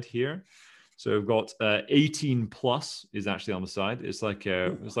side here. So we've got 18 plus is actually on the side. It's like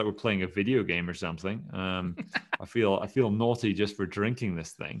we're playing a video game or something. I feel naughty just for drinking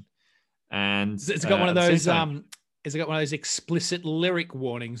this thing. And it's got one of those. Has it got one of those explicit lyric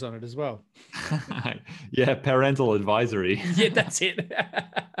warnings on it as well? Yeah, parental advisory. Yeah, that's it.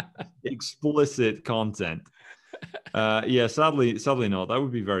 Explicit content. Yeah, sadly not. That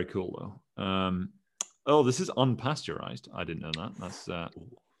would be very cool though. Oh, this is unpasteurized. I didn't know that. That's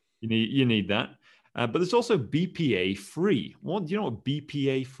you need that. But there's also BPA free. What do you know what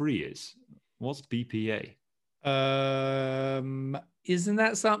BPA free is? What's BPA? Isn't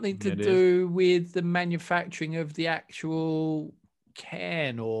that something to do with the manufacturing of the actual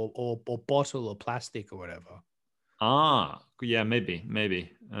can or bottle or plastic or whatever? Yeah,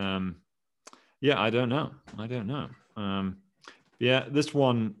 maybe. Yeah, I don't know. Yeah, this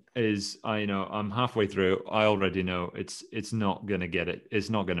one is, I'm halfway through. I already know it's not gonna get it. It's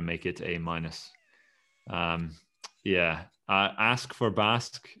not gonna make it A minus. Yeah, ask for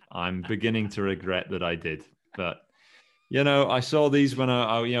Basque. I'm beginning to regret that I did, but I saw these when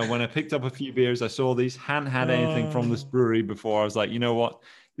I picked up a few beers. I saw these. Hadn't had anything from this brewery before. I was like, you know what?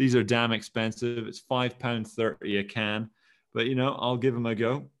 These are damn expensive. It's £5.30 a can, but I'll give them a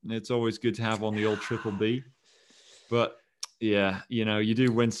go. It's always good to have on the old Triple B. But yeah, you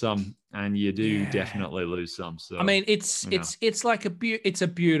do win some and you do definitely lose some. So I mean, it's like it's a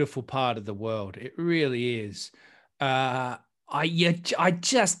beautiful part of the world. It really is. I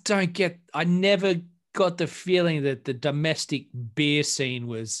just don't get. I never got the feeling that the domestic beer scene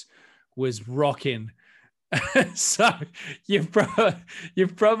was rocking. So you've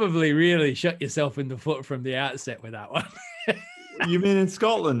probably really shot yourself in the foot from the outset with that one. You mean in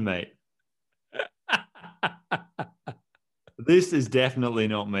Scotland, mate? This is definitely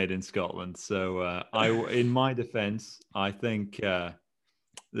not made in Scotland. So in my defense, I think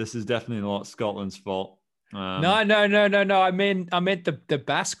this is definitely not Scotland's fault. No. I meant the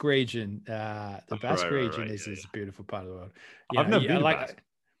Basque region. The Basque region right. is a beautiful part of the world. I've never been to Basque.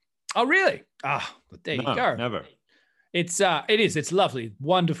 Oh, really? Ah, well, there you go. Never. It is. It's lovely,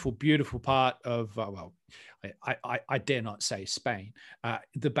 wonderful, beautiful part of. Well, I dare not say Spain.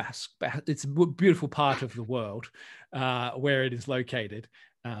 The Basque. It's a beautiful part of the world where it is located,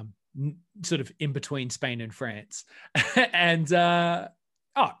 sort of in between Spain and France, and.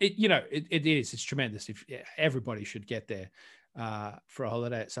 It is. It's tremendous. If everybody should get there for a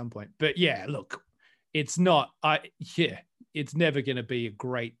holiday at some point. But yeah, look, it's not. It's never going to be a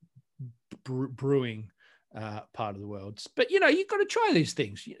great brewing part of the world. But you've got to try these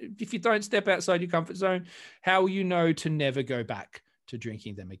things. If you don't step outside your comfort zone, how will you know to never go back to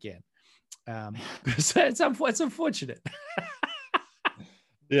drinking them again? So it's unfortunate.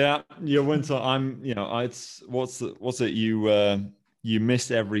 Yeah, Winter. It's what's it? You miss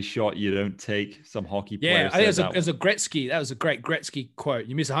every shot you don't take. Some hockey player. Yeah, there's a Gretzky. That was a great Gretzky quote.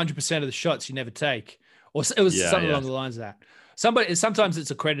 You miss 100% of the shots you never take, or it was something along the lines of that. Sometimes it's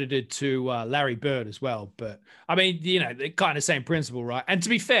accredited to Larry Bird as well, but I mean, the kind of same principle, right? And to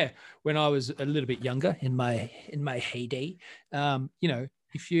be fair, when I was a little bit younger in my heyday,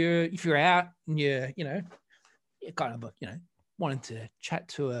 if you're out and you're kind of wanting to chat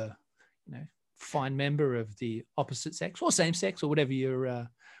to a fine member of the opposite sex or same sex or whatever your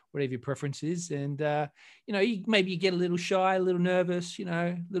preference is, and you get a little shy, a little nervous,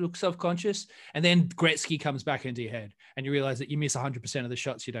 a little self-conscious, and then Gretzky comes back into your head and you realize that you miss 100% of the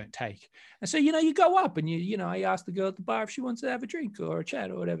shots you don't take. And so you go up and you ask the girl at the bar if she wants to have a drink or a chat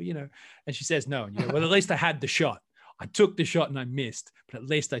or whatever, and she says no, and you go, well, at least I had the shot. I took the shot and I missed, but at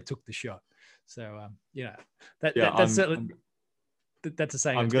least I took the shot. So that's certainly. That's a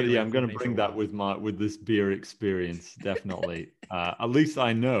saying. I'm going to bring that with this beer experience. Definitely. At least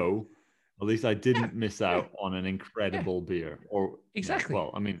I know. At least I didn't miss out on an incredible beer. Or exactly. Well,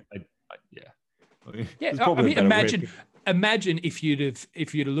 I mean, imagine if you'd have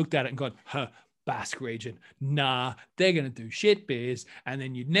looked at it and gone, Basque region, nah, they're going to do shit beers, and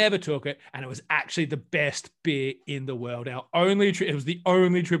then you never took it, and it was actually the best beer in the world. It was the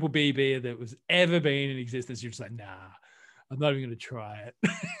only triple B beer that was ever been in existence. You're just like, nah. I'm not even going to try it.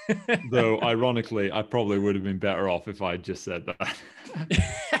 Though, ironically, I probably would have been better off if I had just said that.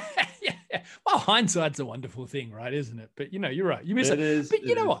 Yeah. Well, hindsight's a wonderful thing, right? Isn't it? But, you're right. You miss it. But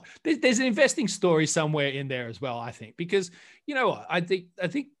you know what? There's an investing story somewhere in there as well, I think. Because, you know what? I think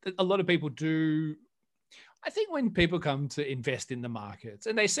that a lot of people do. I think when people come to invest in the markets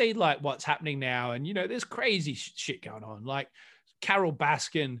and they see like what's happening now, and, there's crazy shit going on. Like Carol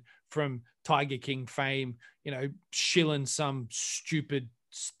Baskin from Tiger King fame, shilling some stupid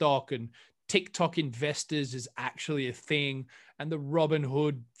stock, and TikTok investors is actually a thing, and the Robin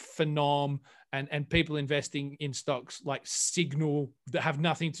Hood phenom, and people investing in stocks like Signal that have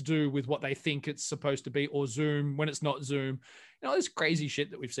nothing to do with what they think it's supposed to be, or Zoom when it's not Zoom. This crazy shit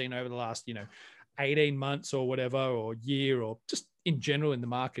that we've seen over the last, 18 months or whatever, or year, or just in general in the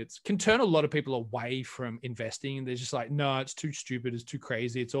markets, can turn a lot of people away from investing. And they're just like, no, it's too stupid. It's too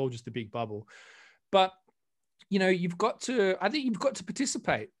crazy. It's all just a big bubble. But, I think you've got to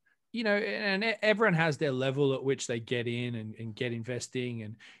participate, and everyone has their level at which they get in and get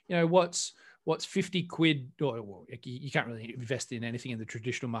investing. And, what's 50 quid, or well, you can't really invest in anything in the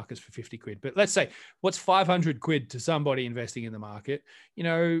traditional markets for 50 quid, but let's say what's 500 quid to somebody investing in the market,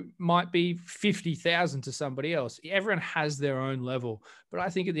 might be 50,000 to somebody else. Everyone has their own level, but I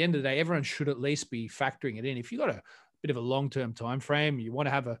think at the end of the day, everyone should at least be factoring it in. If you've got a bit of a long-term time frame, you want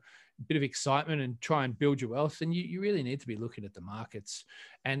to have a bit of excitement and try and build your wealth, then you really need to be looking at the markets.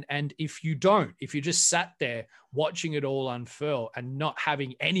 And if you just sat there watching it all unfurl and not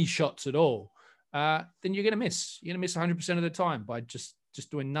having any shots at all, then you're going to miss 100% of the time by just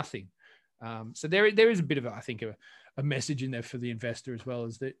doing nothing. So there is a bit of I think a message in there for the investor as well,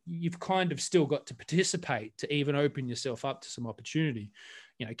 is that you've kind of still got to participate to even open yourself up to some opportunity,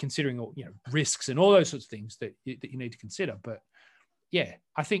 considering all, risks and all those sorts of things that you need to consider. But yeah,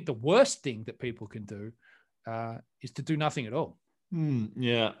 I think the worst thing that people can do is to do nothing at all.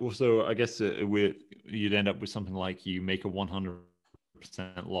 Yeah. Well, so I guess you'd end up with something like you make a 100%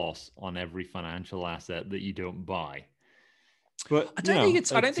 loss on every financial asset that you don't buy. But I don't think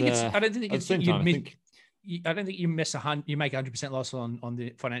you make 100% loss on the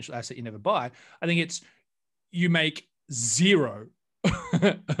financial asset you never buy. I think it's you make zero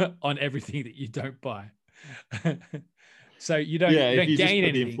on everything that you don't buy. So you don't gain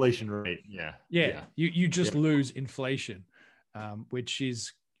anything. The inflation rate. Yeah. You just lose inflation. which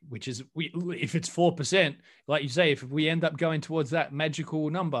is if it's 4%, like you say, if we end up going towards that magical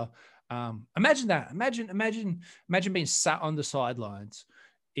number, imagine that. Imagine being sat on the sidelines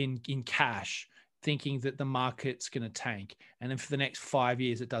in cash, thinking that the market's going to tank, and then for the next 5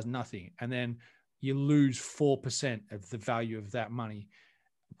 years it does nothing, and then you lose 4% of the value of that money.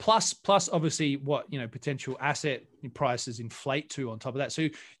 Plus obviously what, potential asset prices inflate to on top of that. So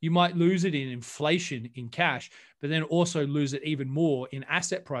you might lose it in inflation in cash, but then also lose it even more in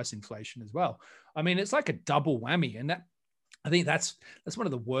asset price inflation as well. I mean, it's like a double whammy. And that, I think that's one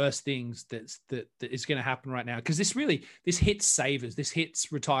of the worst things that is going to happen right now. Because this hits savers, this hits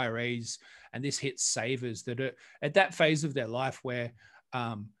retirees, and this hits savers that are at that phase of their life where,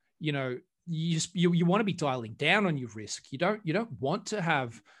 you want to be dialing down on your risk. You don't want to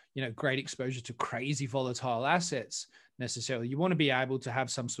have, great exposure to crazy volatile assets necessarily. You want to be able to have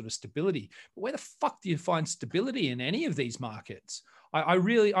some sort of stability. But where the fuck do you find stability in any of these markets? We are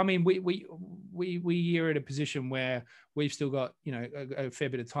in a position where we've still got, a fair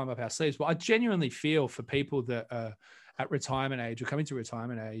bit of time up our sleeves. But I genuinely feel for people that are at retirement age or coming to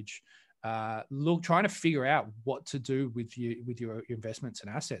retirement age, trying to figure out what to do with your investments and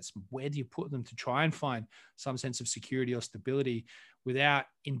assets. Where do you put them to try and find some sense of security or stability without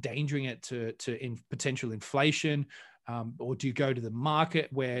endangering it to potential inflation? Or do you go to the market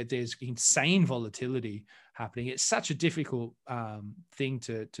where there's insane volatility happening? It's such a difficult thing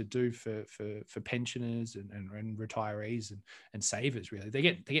to do for pensioners and retirees and savers. Really, they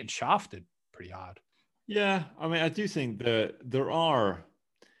get shafted pretty hard. Yeah, I mean, I do think that there are.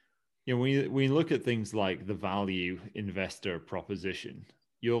 When you look at things like the value investor proposition,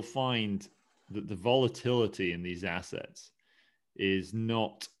 you'll find that the volatility in these assets is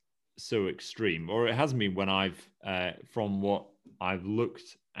not so extreme, or it hasn't been when from what I've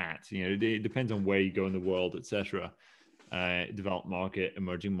looked at. It depends on where you go in the world, etc. Developed market,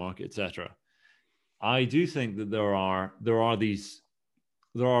 emerging market, etc. I do think that there are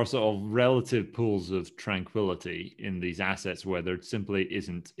sort of relative pools of tranquility in these assets where there simply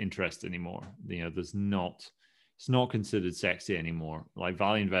isn't interest anymore. It's not considered sexy anymore. Like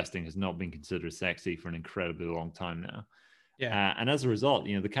value investing has not been considered sexy for an incredibly long time now. Yeah. And as a result,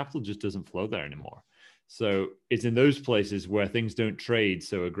 the capital just doesn't flow there anymore. So it's in those places where things don't trade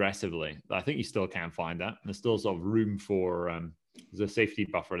so aggressively. I think you still can find that. There's still sort of room for there's a safety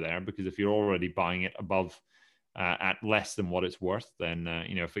buffer there, because if you're already buying it above at less than what it's worth, then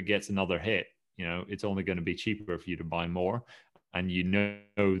if it gets another hit, it's only going to be cheaper for you to buy more, and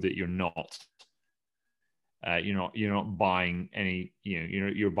that you're not buying any,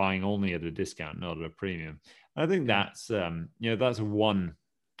 you're buying only at a discount, not at a premium. And I think that's one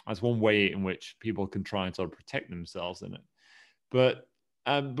way in which people can try and sort of protect themselves in it. But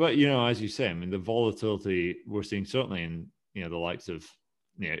as you say, I mean, the volatility we're seeing certainly in the likes of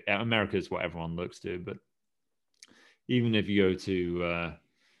America is what everyone looks to, but even if you go to,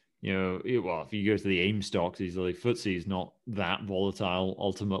 if you go to the AIM stocks easily, FTSE is not that volatile.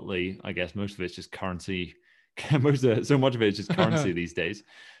 Ultimately, I guess most of it's just currency. So much of it is just currency these days.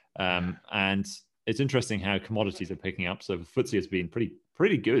 And it's interesting how commodities are picking up. So FTSE has been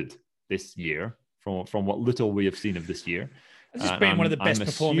pretty good this year from what little we have seen of this year. It's just been one of the best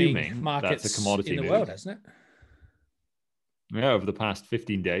performing markets in the world, hasn't it? Yeah, over the past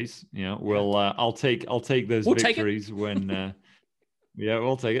 15 days, I'll take those victories when,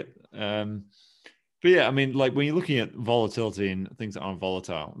 we'll take it. But yeah, I mean, like when you're looking at volatility and things that aren't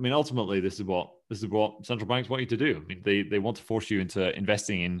volatile, I mean, ultimately, this is what central banks want you to do. I mean, they want to force you into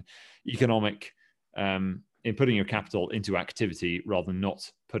investing in economic, in putting your capital into activity rather than not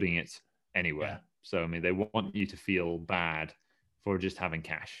putting it anywhere. Yeah. So, I mean, they want you to feel bad for just having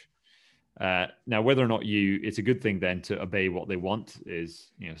cash. Now, whether or not it's a good thing then to obey what they want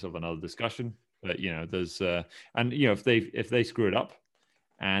is, sort of another discussion. But there's and if they screw it up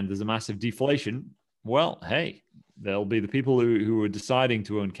and there's a massive deflation, well, hey, there'll be the people who are deciding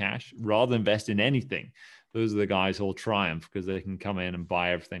to own cash rather than invest in anything. Those are the guys who'll triumph because they can come in and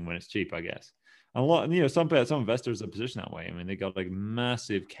buy everything when it's cheap, I guess. And some investors are positioned that way. I mean, they got like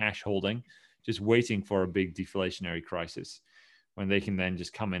massive cash holding, just waiting for a big deflationary crisis, when they can then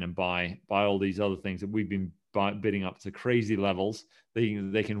just come in and buy all these other things that we've been bidding up to crazy levels.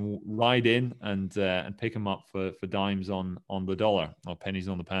 They can ride in and pick them up for dimes on the dollar or pennies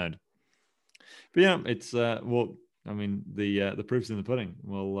on the pound. But yeah, it's I mean, the proof's in the pudding.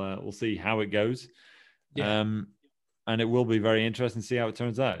 We'll see how it goes. Yeah. And it will be very interesting to see how it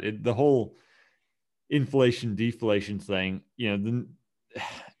turns out. The whole inflation deflation thing,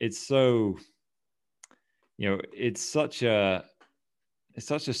 it's so, it's such a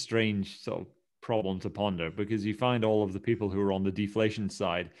strange sort of problem to ponder, because you find all of the people who are on the deflation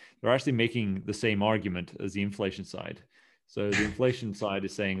side, they're actually making the same argument as the inflation side. So the inflation side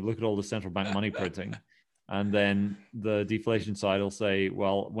is saying, look at all the central bank money printing. And then the deflation side will say,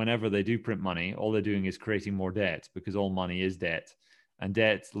 well, whenever they do print money, all they're doing is creating more debt, because all money is debt, and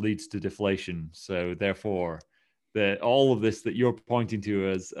debt leads to deflation. So therefore, all of this that you're pointing to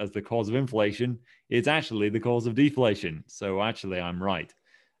as the cause of inflation is actually the cause of deflation. So actually, I'm right.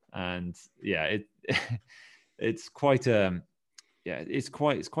 And yeah, it's quite a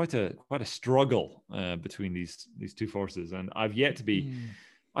struggle between these two forces, and I've yet to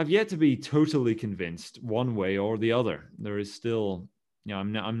be totally convinced one way or the other. There is still,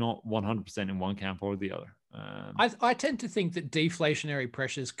 I'm not 100% in one camp or the other. I tend to think that deflationary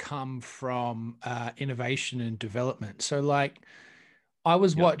pressures come from innovation and development. So, like, I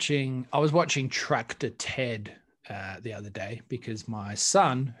was watching Tractor Ted the other day, because my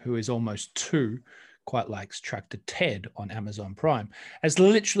son, who is almost 2, quite likes Tractor Ted on Amazon Prime. It's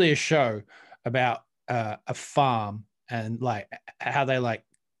literally a show about a farm and like how they like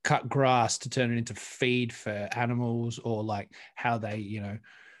cut grass to turn it into feed for animals, or like how they,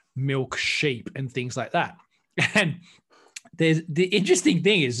 milk sheep and things like that. And the interesting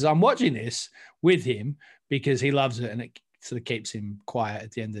thing is I'm watching this with him because he loves it, and it sort of keeps him quiet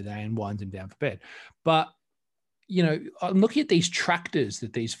at the end of the day and winds him down for bed. But I'm looking at these tractors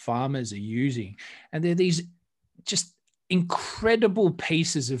that these farmers are using, and they're these just incredible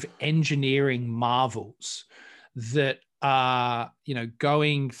pieces of engineering marvels that are,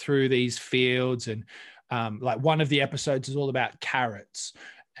 going through these fields. And like one of the episodes is all about carrots,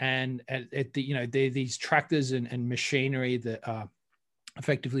 and they're these tractors and machinery that are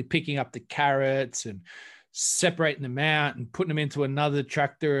effectively picking up the carrots and separating them out and putting them into another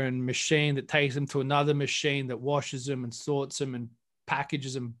tractor and machine that takes them to another machine that washes them and sorts them and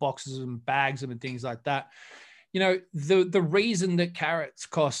packages and boxes and bags them and things like that. The reason that carrots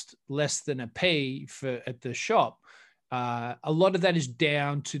cost less than a pea at the shop, a lot of that is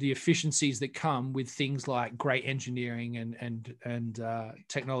down to the efficiencies that come with things like great engineering and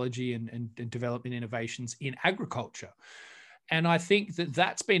technology and development innovations in agriculture. And I think that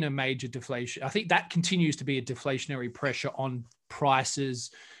that's been a major deflation. I think that continues to be a deflationary pressure on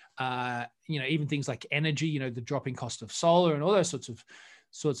prices. Even things like energy, the dropping cost of solar and all those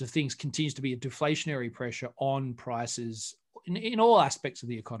sorts of things continues to be a deflationary pressure on prices in all aspects of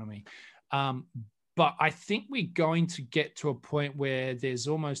the economy. But I think we're going to get to a point where there's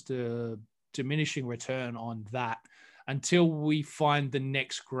almost a diminishing return on that until we find the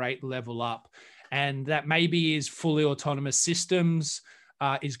next great level up. And that maybe is fully autonomous systems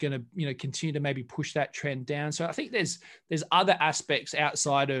is going to, continue to maybe push that trend down. So I think there's other aspects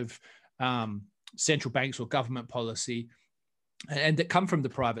outside of central banks or government policy and that come from the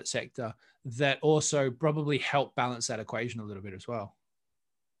private sector that also probably help balance that equation a little bit as well.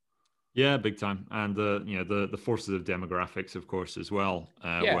 Yeah, big time. And the forces of demographics, of course, as well.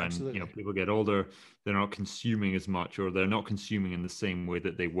 When absolutely. People get older, they're not consuming as much, or they're not consuming in the same way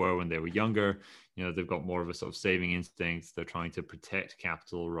that they were when they were younger. They've got more of a sort of saving instinct. They're trying to protect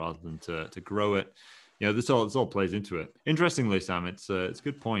capital rather than to grow it. This all plays into it. Interestingly, Sam, it's a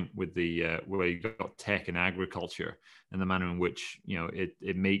good point with the where you got tech and agriculture and the manner in which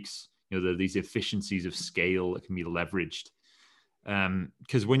it makes these efficiencies of scale that can be leveraged.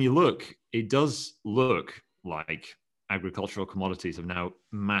 Because when you look, it does look like agricultural commodities have now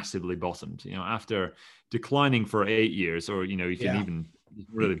massively bottomed. After declining for 8 years, or you can even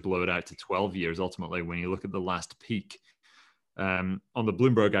really blow it out to 12 years ultimately when you look at the last peak on the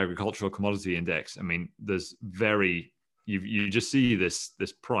Bloomberg Agricultural Commodity Index. I mean, there's you just see this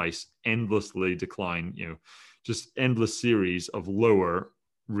price endlessly decline. Just endless series of lower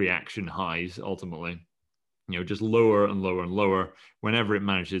reaction highs ultimately. Just lower and lower and lower. Whenever it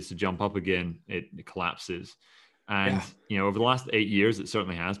manages to jump up again, it collapses. And, over the last 8 years, it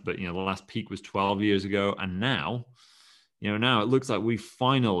certainly has. But, the last peak was 12 years ago. And now it looks like we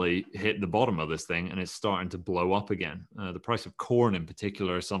finally hit the bottom of this thing and it's starting to blow up again. The price of corn in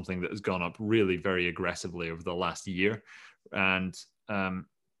particular is something that has gone up really very aggressively over the last year. And I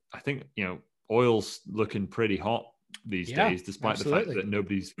think, oil's looking pretty hot these days, despite absolutely. The fact that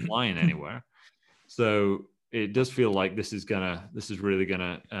nobody's flying anywhere. So it does feel like this is going to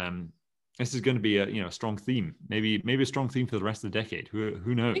be a strong theme, maybe a strong theme for the rest of the decade.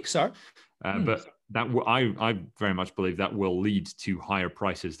 Who knows? I think so. But I very much believe that will lead to higher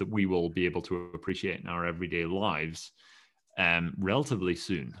prices that we will be able to appreciate in our everyday lives relatively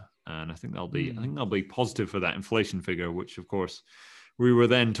soon. And I think that'll be positive for that inflation figure, which of course we were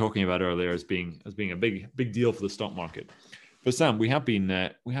then talking about earlier as being a big deal for the stock market. But Sam, we have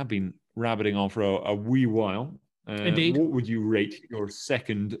been rabbiting on for a wee while. Indeed. What would you rate your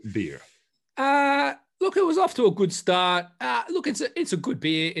second beer? Look, it was off to a good start. Look, it's a good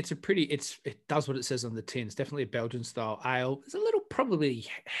beer. It does what it says on the tin. It's definitely a Belgian style ale. It's a little probably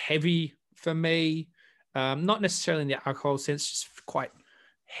heavy for me. Not necessarily in the alcohol sense, just quite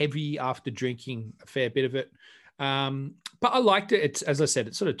heavy after drinking a fair bit of it. But I liked it. It's, as I said,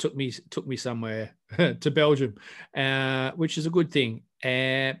 it sort of took me somewhere to Belgium, which is a good thing.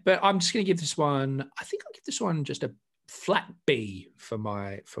 But I'm just going to give this one. I think I'll give this one just a flat B for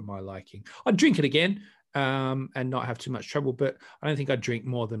my liking. I'd drink it again and not have too much trouble, but I don't think I'd drink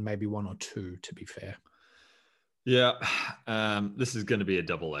more than maybe one or two, to be fair. Yeah, this is going to be a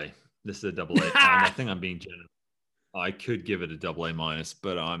double A. This is a double A. I think I'm being generous. I could give it a double A minus,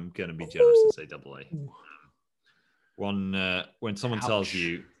 but I'm going to be generous and say double A. When someone tells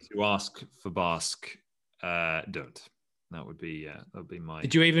you to ask for Basque, don't. That would be my.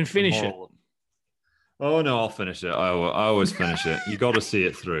 Did you even finish it? Oh no, I'll finish it. I always finish it. You got to see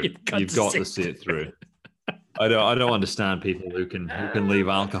it through. You've got to see it through. I don't understand people who can leave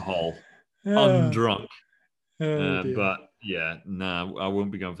alcohol undrunk. But yeah, I won't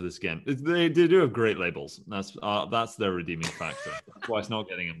be going for this again. They do have great labels. That's their redeeming factor. That's why it's not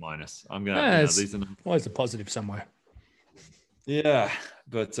getting a minus. I'm gonna. Always a positive somewhere. Yeah,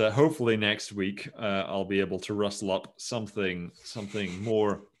 but hopefully next week I'll be able to rustle up something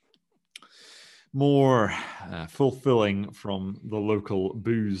more fulfilling from the local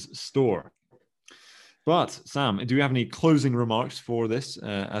booze store. But Sam, do you have any closing remarks for this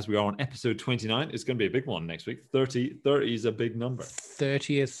as we are on episode 29? It's going to be a big one next week. 30 is a big number.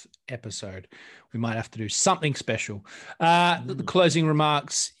 30th episode. We might have to do something special. The closing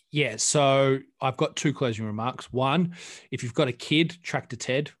remarks. Yeah, so I've got two closing remarks. One, if you've got a kid, Tractor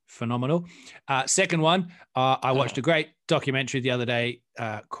Ted, phenomenal. Second one, I watched a great documentary the other day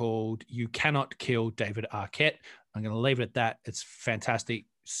called You Cannot Kill David Arquette. I'm going to leave it at that. It's fantastic.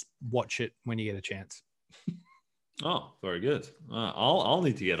 Watch it when you get a chance. Oh, very good. I'll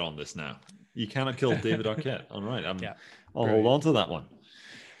need to get on this now. You Cannot Kill David Arquette. All right. I'll hold on to that one.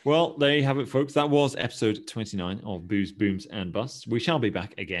 Well, there you have it, folks. That was episode 29 of Booze, Booms, and Busts. We shall be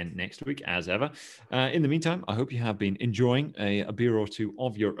back again next week, as ever. In the meantime, I hope you have been enjoying a beer or two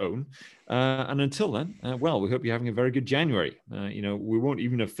of your own. And until then, we hope you're having a very good January. We won't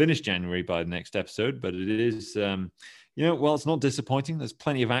even have finished January by the next episode, but it is, it's not disappointing. There's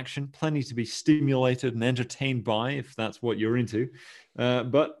plenty of action, plenty to be stimulated and entertained by, if that's what you're into.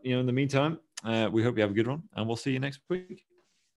 But in the meantime, we hope you have a good one, and we'll see you next week.